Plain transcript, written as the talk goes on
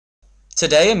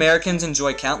Today, Americans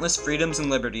enjoy countless freedoms and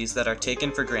liberties that are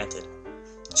taken for granted.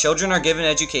 Children are given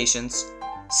educations,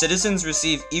 citizens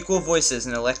receive equal voices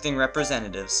in electing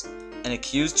representatives, and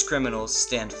accused criminals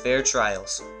stand fair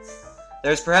trials.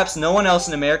 There is perhaps no one else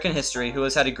in American history who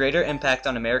has had a greater impact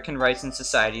on American rights and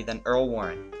society than Earl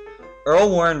Warren.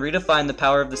 Earl Warren redefined the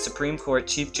power of the Supreme Court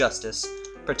Chief Justice,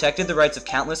 protected the rights of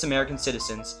countless American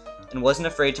citizens, and wasn't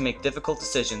afraid to make difficult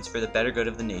decisions for the better good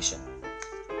of the nation.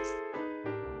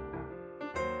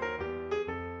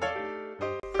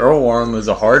 Earl Warren was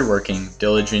a hard-working,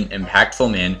 diligent,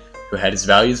 impactful man who had his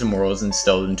values and morals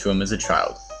instilled into him as a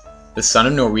child. The son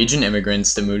of Norwegian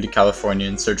immigrants that moved to California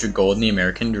in search of gold in the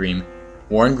American dream,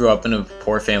 Warren grew up in a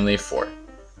poor family of four.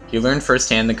 He learned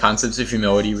firsthand the concepts of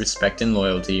humility, respect, and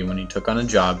loyalty when he took on a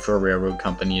job for a railroad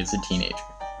company as a teenager.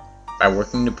 By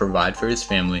working to provide for his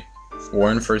family,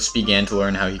 Warren first began to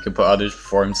learn how he could put others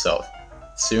before himself.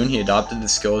 Soon he adopted the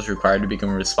skills required to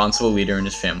become a responsible leader in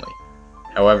his family.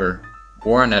 However,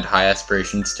 Warren had high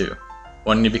aspirations too,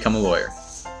 wanting to become a lawyer.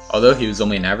 Although he was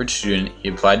only an average student, he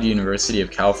applied to the University of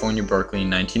California, Berkeley in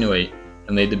 1908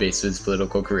 and laid the base of his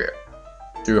political career.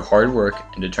 Through hard work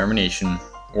and determination,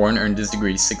 Warren earned his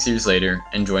degree 6 years later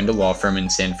and joined a law firm in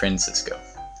San Francisco.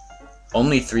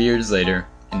 Only 3 years later,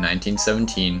 in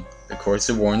 1917, the course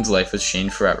of Warren's life was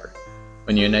changed forever.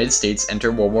 When the United States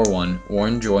entered World War I,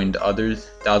 Warren joined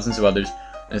thousands of others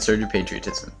in a surge of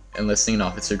patriotism, enlisting in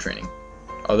officer training.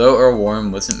 Although Earl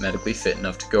Warren wasn't medically fit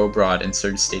enough to go abroad and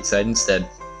serve stateside instead,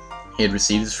 he had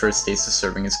received his first taste of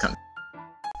serving his country.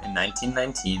 In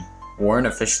 1919, Warren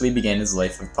officially began his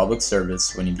life of public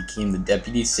service when he became the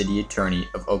Deputy City Attorney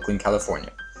of Oakland,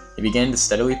 California. He began to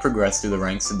steadily progress through the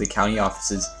ranks of the county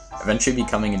offices, eventually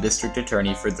becoming a district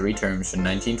attorney for 3 terms from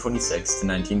 1926 to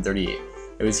 1938.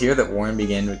 It was here that Warren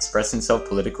began to express himself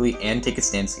politically and take a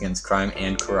stance against crime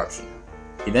and corruption.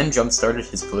 He then jump-started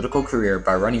his political career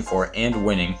by running for and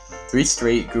winning 3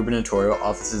 straight gubernatorial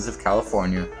offices of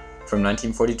California from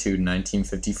 1942 to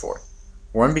 1954.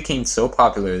 Warren became so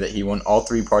popular that he won all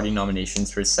 3 party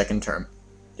nominations for his second term.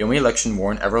 The only election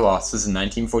Warren ever lost was the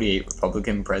 1948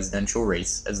 Republican presidential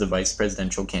race as the vice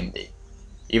presidential candidate.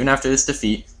 Even after this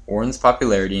defeat, Warren's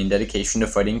popularity and dedication to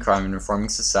fighting crime and reforming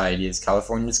society as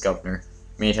California's governor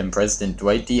made him President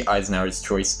Dwight D. Eisenhower's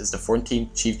choice as the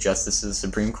 14th Chief Justice of the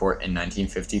Supreme Court in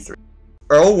 1953.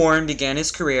 Earl Warren began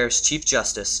his career as Chief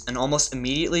Justice and almost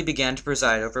immediately began to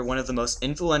preside over one of the most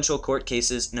influential court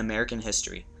cases in American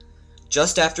history.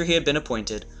 Just after he had been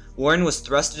appointed, Warren was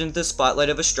thrust into the spotlight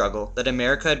of a struggle that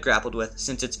America had grappled with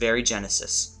since its very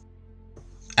genesis.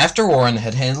 After Warren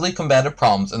had handily combated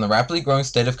problems in the rapidly growing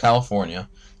state of California,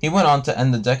 he went on to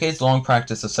end the decades-long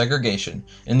practice of segregation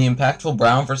in the impactful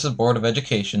Brown v. Board of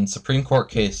Education Supreme Court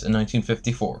case in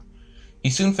 1954. He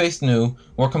soon faced new,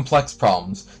 more complex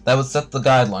problems that would set the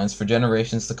guidelines for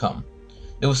generations to come.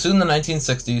 It was soon the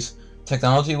 1960s,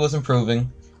 technology was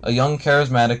improving, a young,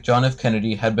 charismatic John F.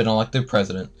 Kennedy had been elected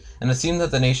president, and it seemed that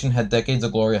the nation had decades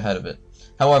of glory ahead of it.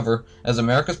 However, as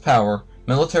America's power,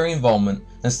 military involvement,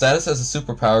 and status as a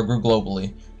superpower grew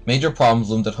globally, major problems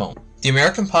loomed at home. The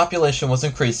American population was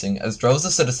increasing as droves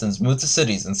of citizens moved to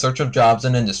cities in search of jobs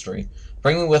and industry,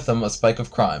 bringing with them a spike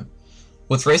of crime.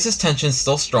 With racist tensions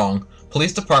still strong,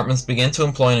 police departments began to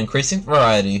employ an increasing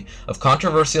variety of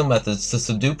controversial methods to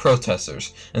subdue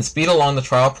protesters and speed along the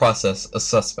trial process of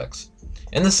suspects.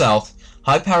 In the South,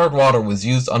 high-powered water was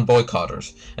used on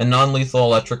boycotters and non-lethal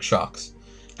electric shocks.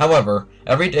 However,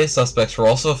 everyday suspects were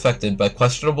also affected by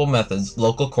questionable methods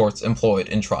local courts employed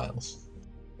in trials.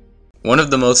 One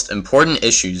of the most important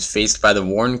issues faced by the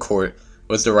Warren Court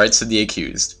was the rights of the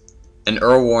accused, and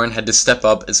Earl Warren had to step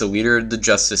up as a leader of the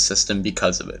justice system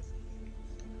because of it.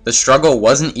 The struggle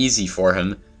wasn't easy for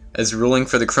him, as ruling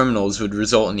for the criminals would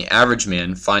result in the average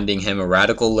man finding him a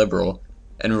radical liberal,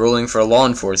 and ruling for law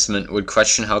enforcement would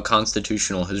question how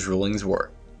constitutional his rulings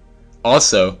were.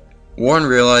 Also, Warren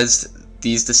realized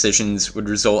these decisions would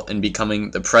result in becoming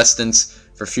the precedents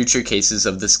for future cases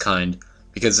of this kind,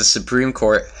 because the Supreme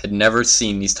Court had never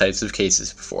seen these types of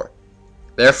cases before.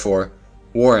 Therefore,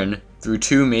 Warren, through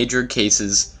 2 major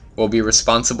cases, will be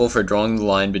responsible for drawing the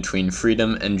line between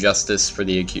freedom and justice for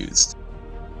the accused.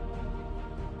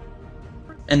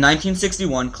 In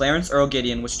 1961, Clarence Earl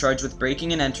Gideon was charged with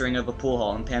breaking and entering of a pool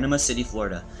hall in Panama City,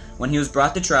 Florida. When he was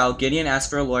brought to trial, Gideon asked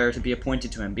for a lawyer to be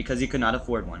appointed to him because he could not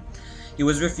afford one. He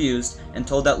was refused and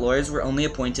told that lawyers were only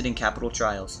appointed in capital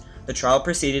trials. The trial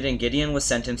proceeded and Gideon was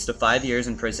sentenced to 5 years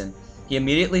in prison. He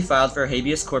immediately filed for a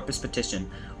habeas corpus petition,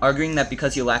 arguing that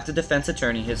because he lacked a defense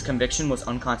attorney, his conviction was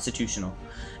unconstitutional.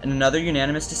 In another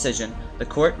unanimous decision, the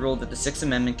court ruled that the Sixth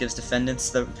Amendment gives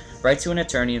defendants the right to an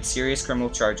attorney in serious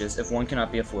criminal charges if one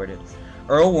cannot be afforded.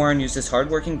 Earl Warren used his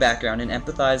hard-working background and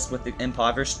empathized with the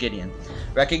impoverished Gideon,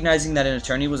 recognizing that an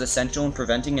attorney was essential in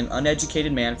preventing an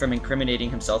uneducated man from incriminating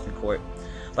himself in court.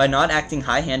 By not acting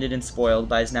high-handed and spoiled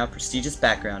by his now prestigious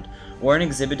background, Warren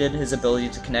exhibited his ability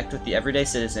to connect with the everyday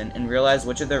citizen and realize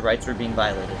which of their rights were being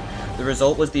violated. The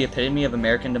result was the epitome of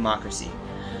American democracy.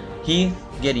 He,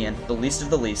 Gideon, the least of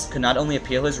the least, could not only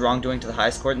appeal his wrongdoing to the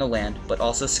highest court in the land, but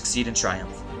also succeed in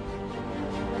triumph.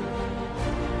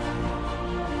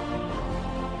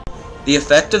 The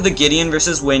effect of the Gideon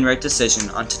versus Wainwright decision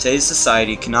on today's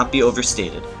society cannot be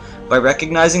overstated. By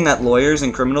recognizing that lawyers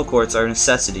and criminal courts are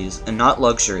necessities and not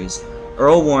luxuries,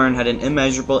 Earl Warren had an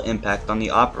immeasurable impact on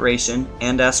the operation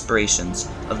and aspirations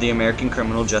of the American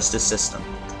criminal justice system.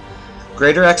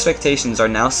 Greater expectations are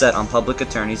now set on public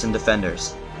attorneys and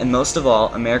defenders, and most of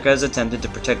all, America has attempted to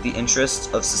protect the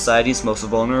interests of society's most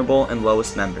vulnerable and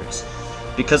lowest members.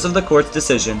 Because of the court's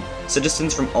decision,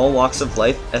 citizens from all walks of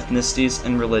life, ethnicities,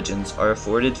 and religions are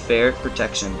afforded fair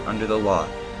protection under the law,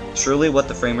 truly what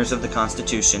the framers of the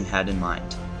Constitution had in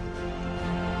mind.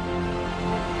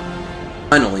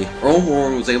 Finally, Earl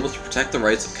Warren was able to protect the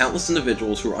rights of countless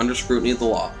individuals who were under scrutiny of the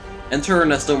law. Enter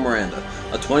Ernesto Miranda,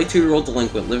 a 22-year-old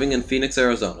delinquent living in Phoenix,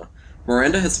 Arizona.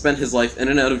 Miranda has spent his life in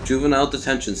and out of juvenile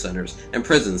detention centers and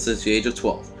prisons since the age of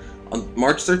 12. On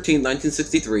March 13,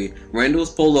 1963, Miranda was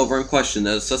pulled over and questioned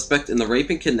as a suspect in the rape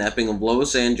and kidnapping of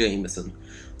Lois Ann Jamison.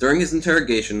 During his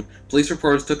interrogation, police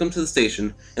reporters took him to the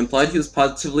station, implied he was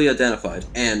positively identified,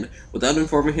 and, without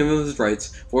informing him of his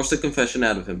rights, forced a confession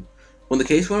out of him. When the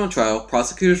case went on trial,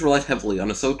 prosecutors relied heavily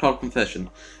on a so-called confession,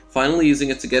 finally using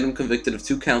it to get him convicted of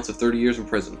 2 counts of 30 years in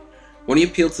prison. When he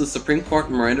appealed to the Supreme Court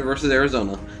in Miranda v.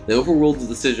 Arizona, they overruled the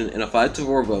decision in a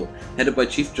 5-4 vote, headed by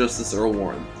Chief Justice Earl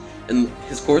Warren. In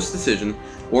his court's decision,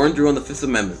 Warren drew on the Fifth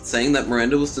Amendment, saying that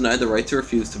Miranda was denied the right to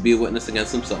refuse to be a witness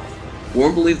against himself.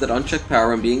 Warren believed that unchecked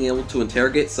power and being able to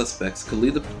interrogate suspects could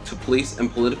lead to police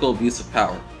and political abuse of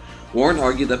power. Warren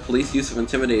argued that police use of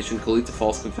intimidation could lead to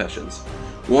false confessions.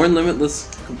 Warren's limitless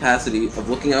capacity of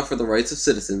looking out for the rights of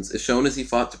citizens is shown as he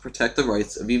fought to protect the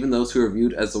rights of even those who are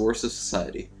viewed as the worst of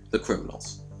society, the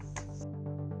criminals.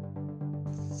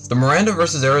 The Miranda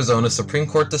v. Arizona Supreme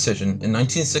Court decision in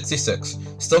 1966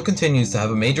 still continues to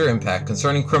have a major impact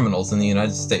concerning criminals in the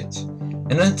United States.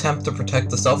 In an attempt to protect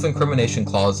the self-incrimination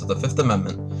clause of the Fifth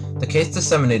Amendment, the case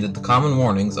disseminated the common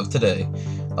warnings of today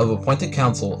of appointed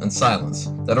counsel and silence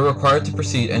that are required to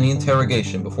precede any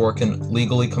interrogation before it can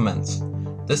legally commence.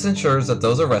 This ensures that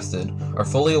those arrested are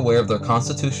fully aware of their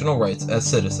constitutional rights as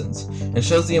citizens and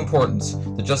shows the importance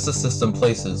the justice system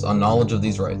places on knowledge of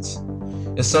these rights.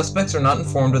 If suspects are not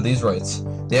informed of these rights,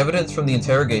 the evidence from the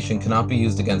interrogation cannot be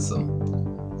used against them.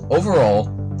 Overall,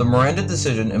 the Miranda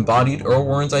decision embodied Earl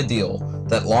Warren's ideal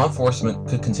that law enforcement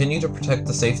could continue to protect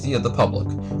the safety of the public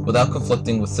without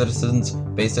conflicting with citizens'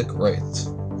 basic rights.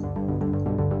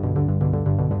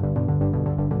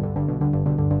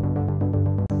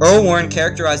 Earl Warren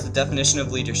characterized the definition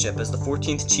of leadership as the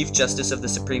 14th Chief Justice of the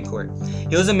Supreme Court.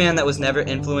 He was a man that was never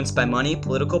influenced by money,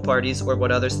 political parties, or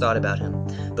what others thought about him,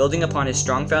 building upon his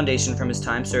strong foundation from his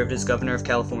time served as governor of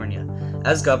California.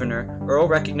 As governor, Earl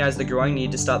recognized the growing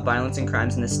need to stop violence and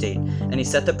crimes in the state, and he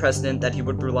set the precedent that he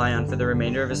would rely on for the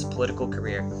remainder of his political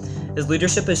career. His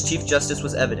leadership as Chief Justice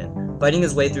was evident, fighting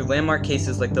his way through landmark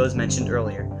cases like those mentioned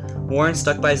earlier. Warren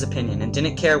stuck by his opinion and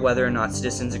didn't care whether or not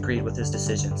citizens agreed with his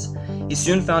decisions. He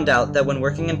soon found out that when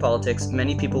working in politics,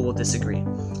 many people will disagree.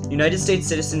 United States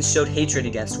citizens showed hatred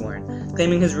against Warren,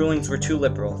 claiming his rulings were too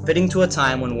liberal, fitting to a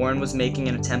time when Warren was making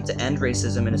an attempt to end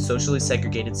racism in a socially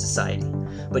segregated society.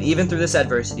 But even through this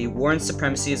adversity, Warren's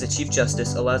supremacy as a Chief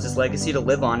Justice allows his legacy to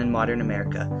live on in modern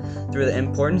America, through the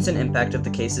importance and impact of the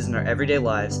cases in our everyday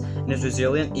lives and his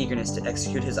resilient eagerness to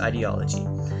execute his ideology.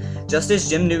 Justice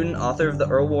Jim Newton, author of the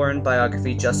Earl Warren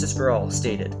biography Justice for All,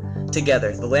 stated,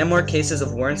 "Together, the landmark cases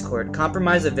of Warren's court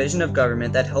compromise a vision of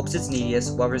government that helps its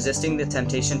neediest while resisting the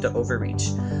temptation to overreach,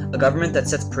 a government that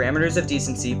sets parameters of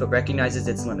decency but recognizes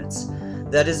its limits.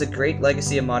 That is a great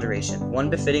legacy of moderation, one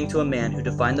befitting to a man who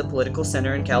defined the political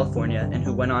center in California and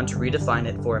who went on to redefine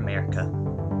it for America."